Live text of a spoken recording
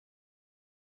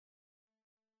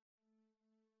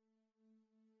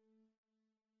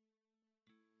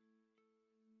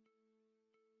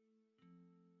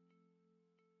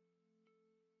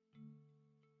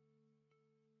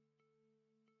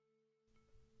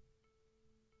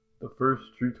The first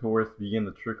true tourists began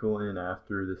to trickle in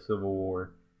after the Civil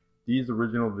War. These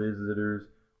original visitors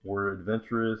were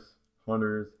adventurous,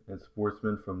 hunters, and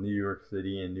sportsmen from New York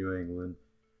City and New England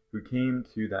who came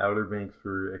to the Outer Banks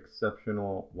for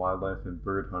exceptional wildlife and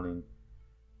bird hunting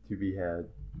to be had.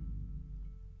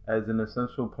 As an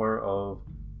essential part of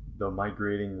the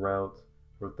migrating route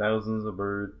for thousands of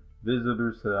birds,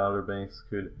 visitors to the Outer Banks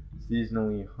could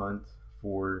seasonally hunt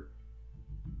for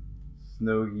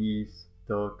snow geese,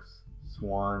 ducks,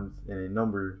 swans, and a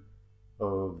number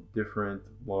of different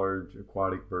large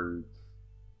aquatic birds.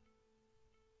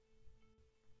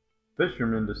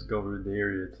 Fishermen discovered the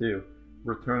area too,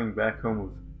 returning back home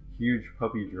with huge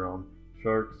puppy drum,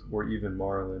 sharks, or even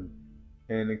marlin,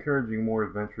 and encouraging more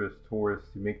adventurous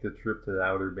tourists to make the trip to the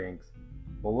Outer Banks.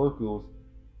 The locals,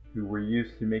 who were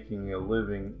used to making a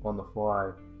living on the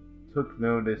fly, took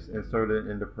notice and started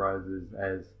enterprises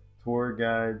as tour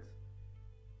guides.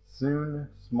 Soon,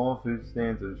 small food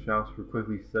stands and shops were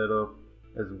quickly set up,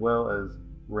 as well as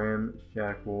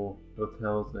ramshackle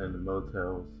hotels and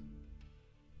motels.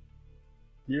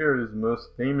 The area's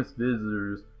most famous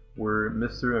visitors were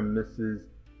Mr. and Mrs.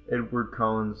 Edward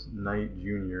Collins Knight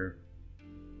Jr.,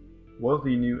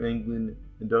 wealthy New England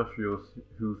industrials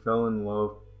who fell in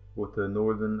love with the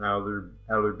northern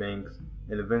Outer Banks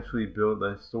and eventually built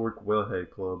the historic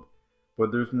Whalehead Club.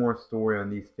 But there's more story on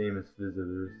these famous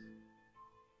visitors.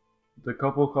 The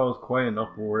couple caused quite an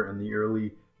uproar in the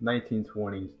early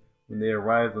 1920s when they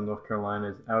arrived on North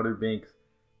Carolina's Outer Banks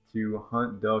to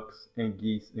hunt ducks and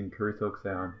geese in Currituck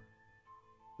Sound.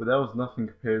 But that was nothing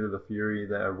compared to the fury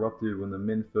that erupted when the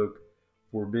menfolk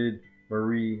forbid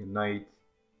Marie Knight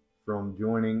from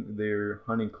joining their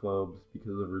hunting clubs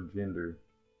because of her gender.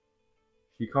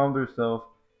 She calmed herself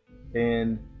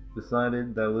and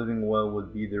decided that living well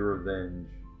would be their revenge.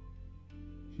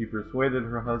 She persuaded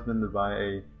her husband to buy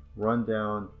a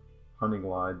run-down hunting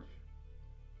lodge.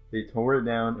 They tore it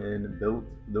down and built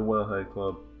the Whalehead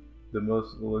Club, the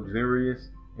most luxurious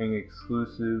and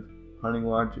exclusive hunting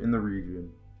lodge in the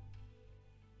region.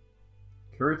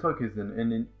 Currituck is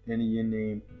an Indian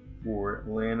name for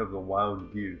land of the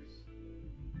wild goose.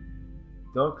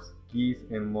 Ducks, geese,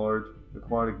 and large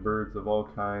aquatic birds of all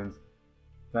kinds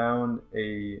found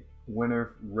a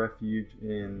winter refuge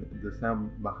in the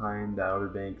sound behind the Outer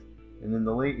Banks, and in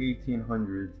the late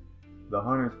 1800s, the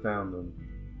hunters found them.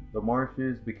 The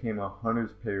marshes became a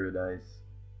hunter's paradise.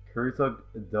 Currituck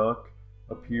duck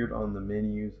appeared on the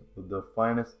menus of the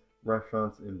finest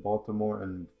restaurants in Baltimore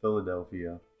and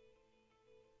Philadelphia.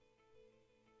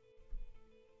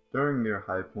 During their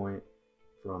high point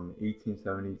from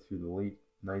 1870 to the late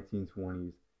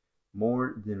 1920s,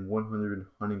 more than 100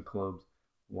 hunting clubs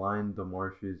lined the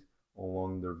marshes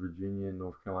along the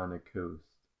Virginia-North Carolina coast.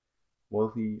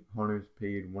 Wealthy hunters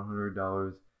paid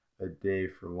 $100 a day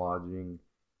for lodging,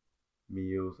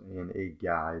 meals, and a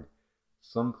guide.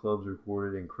 Some clubs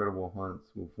reported incredible hunts,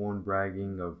 with one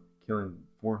bragging of killing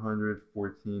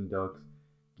 414 ducks,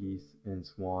 geese, and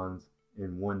swans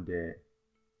in one day.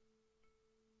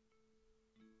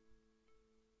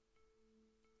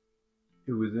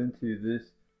 It was into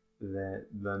this that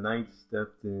the Knights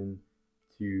stepped in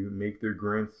to make their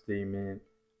grand statement.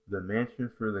 The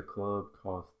mansion for the club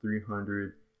cost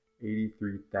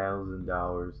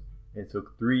 $383,000 and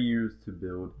took 3 years to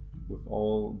build, with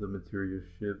all the materials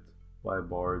shipped by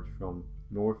barge from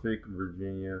Norfolk,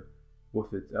 Virginia,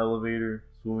 with its elevator,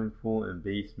 swimming pool, and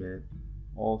basement,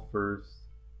 all first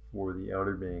for the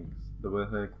Outer Banks. The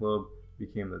Whalehead Club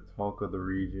became the talk of the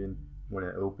region when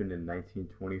it opened in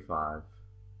 1925.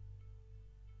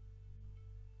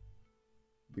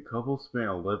 The couple spent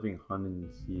 11 hunting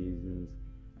seasons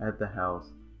at the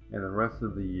house, and the rest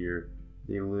of the year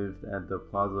they lived at the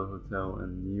Plaza Hotel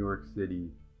in New York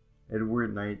City.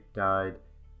 Edward Knight died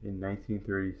in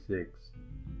 1936,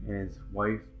 and his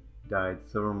wife died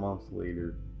several months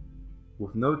later.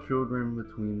 With no children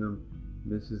between them,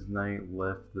 Mrs. Knight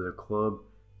left the club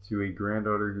to a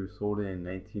granddaughter who sold it in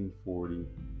 1940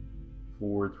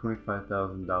 for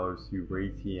 $25,000 to Ray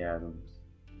T. Adams,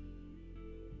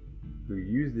 who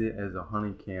used it as a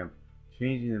hunting camp,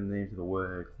 changing the name to the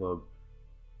Whalehead Club.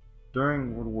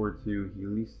 During World War II, he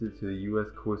leased it to the U.S.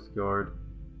 Coast Guard.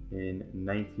 In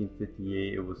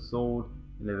 1958, it was sold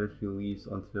and eventually leased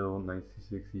until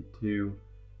 1962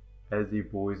 as a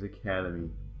boys' academy.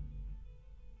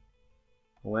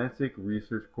 Atlantic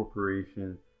Research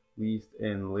Corporation leased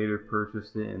and later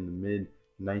purchased it in the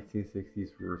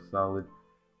mid-1960s for solid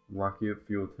rocket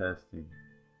fuel testing.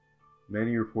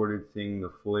 Many reported seeing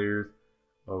the flares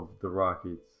of the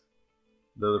rockets.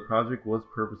 Though the project was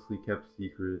purposely kept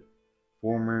secret,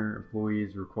 former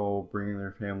employees recall bringing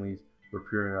their families for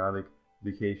periodic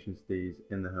vacation stays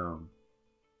in the home.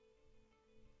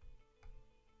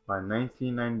 By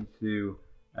 1992,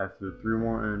 after 3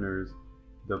 more owners,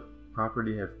 the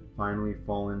property had finally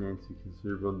fallen into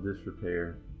considerable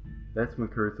disrepair. That's when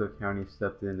Currituck County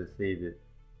stepped in to save it,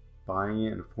 buying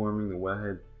it and forming the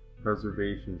Whalehead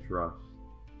Preservation Trust.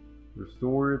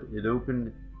 Restored, it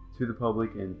opened to the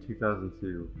public in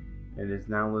 2002 and is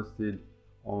now listed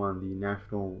on the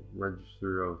National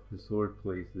Register of Historic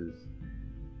Places.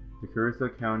 The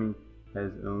Currituck County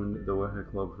has owned the Whalehead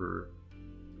Club for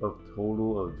a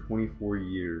total of 24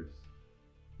 years.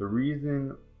 The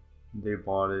reason they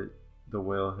bought it, the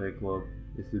Whalehead Club,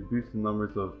 is to boost the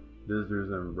numbers of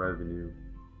visitors and revenue.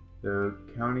 The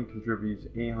county contributes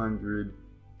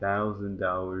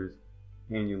 $800,000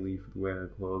 annually for the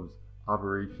Whalehead Club's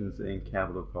operations and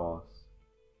capital costs.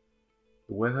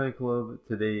 The Whalehead Club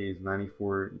today is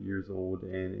 94 years old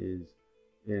and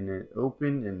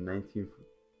opened in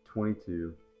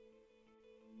 1922.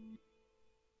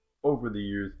 Over the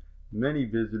years, many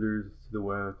visitors to the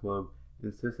Whalehead Club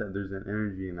insist that there's an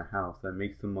energy in the house that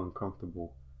makes them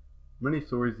uncomfortable. Many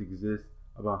stories exist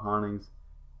about hauntings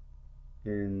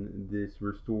in this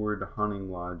restored haunting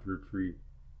lodge retreat,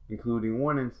 including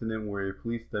one incident where a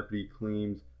police deputy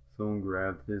claims someone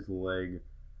grabbed his leg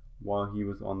while he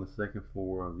was on the second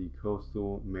floor of the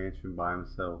coastal mansion by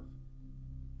himself.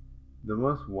 The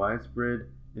most widespread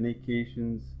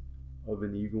indications of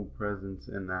an evil presence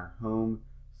in that home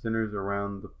centers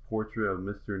around the portrait of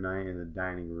Mr. Knight in the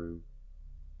dining room,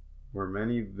 where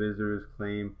many visitors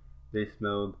claim they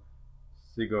smelled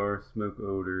cigar smoke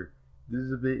odor. This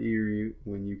is a bit eerie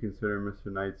when you consider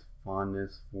Mr. Knight's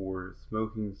fondness for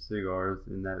smoking cigars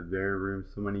in that very room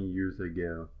so many years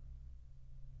ago.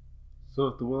 So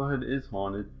if the Whalehead is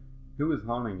haunted, who is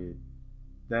haunting it?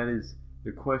 That is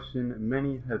the question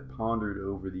many have pondered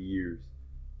over the years.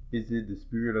 Is it the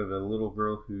spirit of a little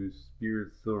girl whose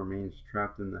spirit still remains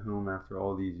trapped in the home after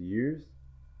all these years?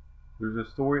 There's a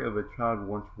story of a child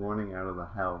once running out of the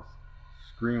house,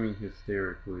 screaming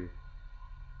hysterically.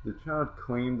 The child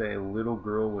claimed that a little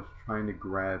girl was trying to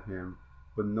grab him,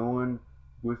 but no one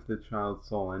with the child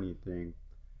saw anything.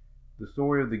 The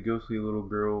story of the ghostly little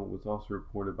girl was also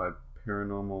reported by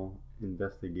paranormal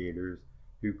investigators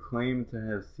who claimed to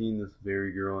have seen this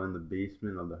very girl in the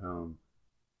basement of the home.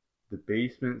 The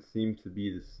basement seemed to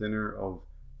be the center of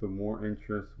the more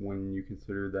interest when you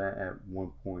consider that at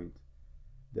one point,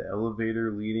 the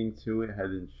elevator leading to it had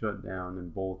been shut down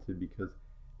and bolted because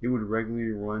it would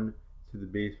regularly run to the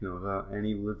basement without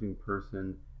any living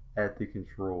person at the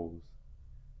controls.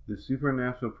 The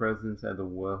supernatural presence at the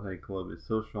Whalehead Club is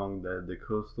so strong that the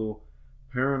Coastal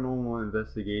Paranormal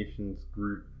Investigations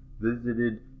Group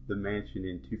visited the mansion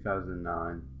in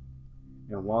 2009.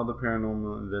 And while the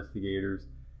paranormal investigators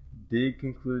did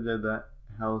conclude that that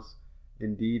house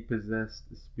indeed possessed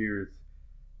spirits,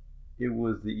 it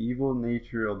was the evil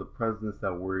nature of the presence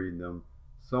that worried them,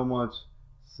 so much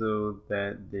so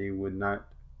that they would not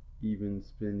even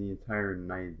spend the entire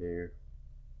night there.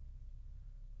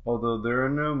 Although there are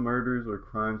no murders or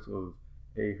crimes of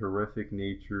a horrific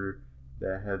nature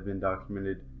that have been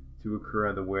documented to occur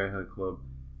at the Whalehead Club,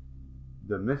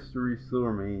 the mystery still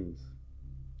remains.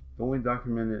 The only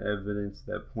documented evidence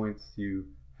that points to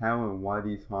how and why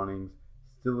these hauntings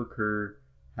still occur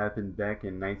happened back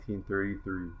in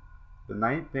 1933. The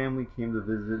Knight family came to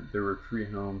visit their retreat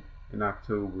home in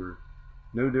October,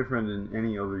 no different than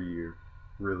any other year,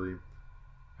 really.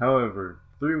 However,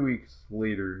 3 weeks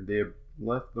later, they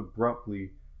left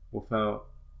abruptly without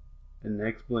an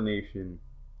explanation,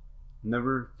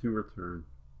 never to return.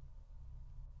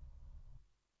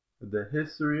 The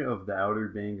history of the Outer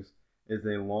Banks is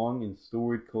a long and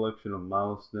storied collection of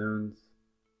milestones,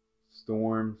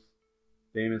 storms,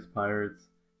 famous pirates,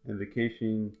 and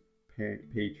vacation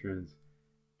patrons,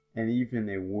 and even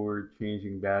a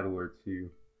war-changing battle or two.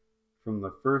 From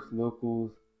the first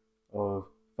locals of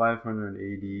 500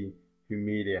 AD who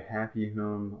made a happy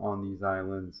home on these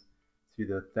islands, to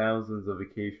the thousands of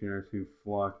vacationers who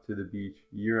flocked to the beach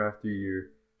year after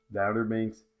year, the Outer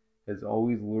Banks has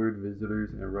always lured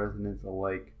visitors and residents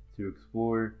alike to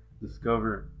explore,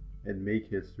 discover, and make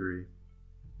history.